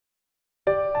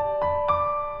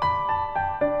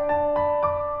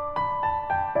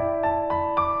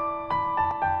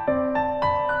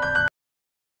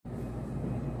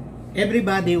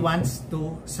Everybody wants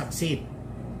to succeed.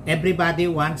 Everybody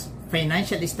wants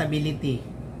financial stability.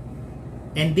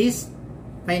 And this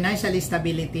financial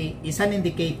stability is an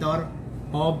indicator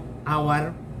of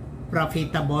our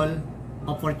profitable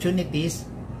opportunities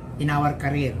in our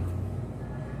career.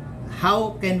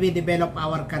 How can we develop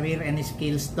our career and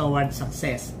skills towards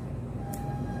success?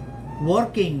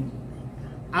 Working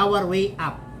our way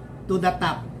up to the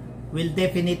top will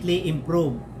definitely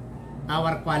improve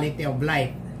our quality of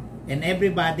life. And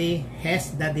everybody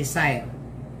has the desire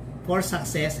for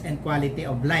success and quality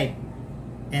of life.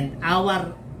 And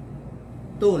our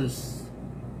tools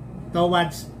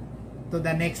towards to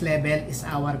the next level is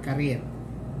our career.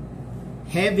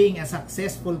 Having a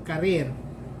successful career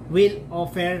will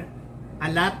offer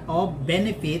a lot of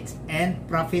benefits and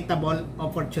profitable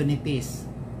opportunities.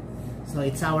 So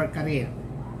it's our career.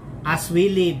 As we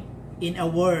live in a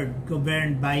world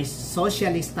governed by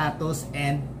social status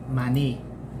and money.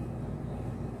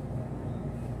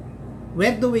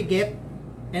 Where do we get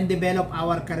and develop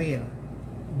our career?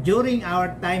 During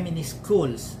our time in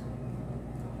schools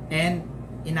and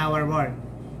in our work.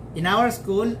 In our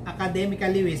school,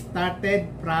 academically, we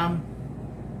started from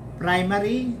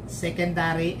primary,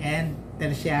 secondary, and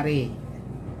tertiary.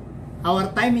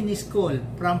 Our time in school,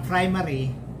 from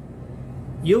primary,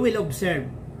 you will observe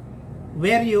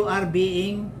where you are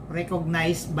being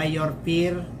recognized by your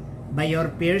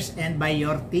peers, and by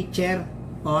your teacher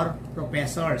or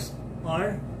professors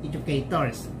or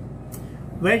educators.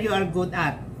 Where you are good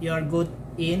at, you are good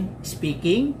in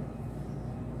speaking,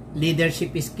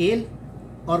 leadership skill,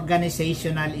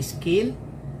 organizational skill,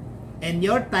 and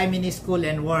your time in school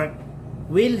and work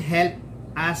will help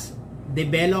us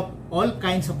develop all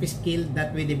kinds of skills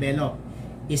that we develop.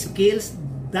 Skills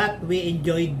that we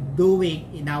enjoy doing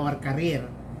in our career.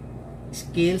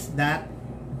 Skills that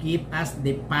give us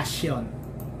the passion.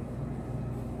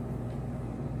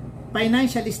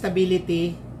 Financial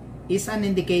stability is an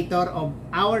indicator of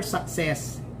our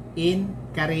success in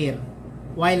career,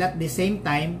 while at the same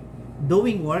time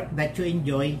doing work that you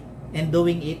enjoy and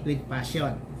doing it with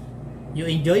passion. You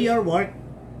enjoy your work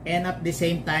and at the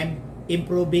same time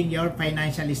improving your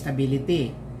financial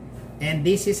stability. And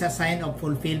this is a sign of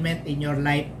fulfillment in your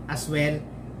life as well,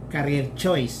 career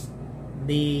choice,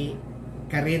 the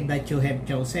career that you have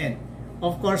chosen.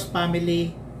 Of course,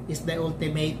 family is the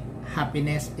ultimate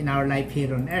happiness in our life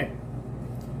here on earth.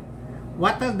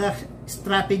 What are the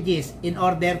strategies in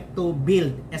order to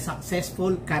build a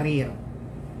successful career?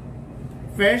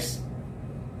 First,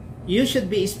 you should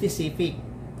be specific.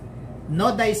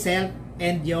 Know thyself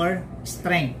and your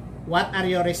strength. What are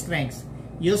your strengths?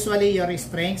 Usually, your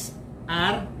strengths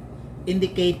are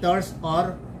indicators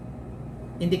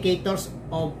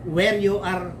of where you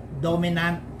are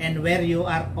dominant and where you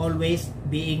are always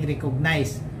being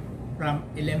recognized. From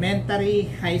elementary,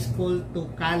 high school to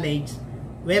college,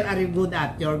 where are you good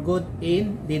at? You're good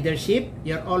in leadership.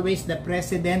 You're always the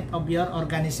president of your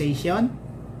organization.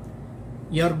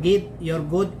 You're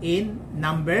good in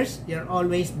numbers. You're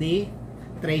always the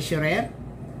treasurer.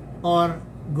 Or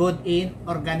good in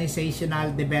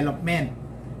organizational development,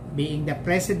 being the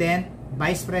president,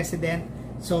 vice president.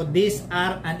 So these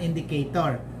are an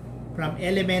indicator from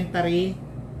elementary,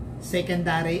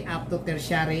 secondary, up to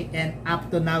tertiary, and up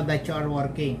to now that you are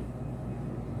working.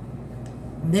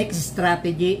 Next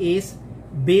strategy is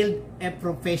build a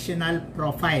professional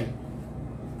profile.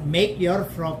 Make your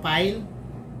profile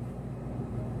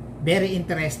very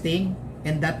interesting,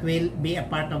 and that will be a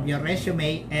part of your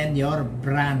resume and your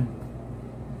brand.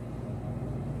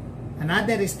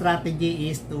 Another strategy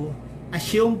is to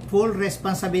assume full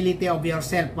responsibility of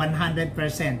yourself 100%.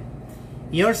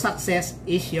 Your success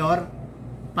is your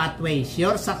pathways.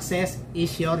 Your success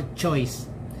is your choice.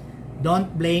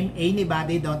 Don't blame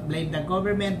anybody. Don't blame the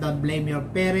government. Don't blame your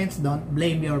parents. Don't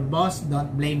blame your boss.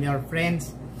 Don't blame your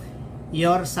friends.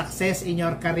 Your success in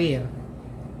your career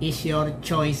is your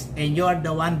choice, and you are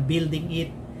the one building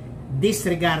it,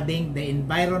 disregarding the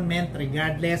environment,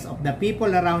 regardless of the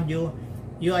people around you.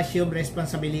 You assume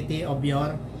responsibility of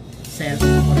yourself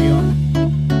or your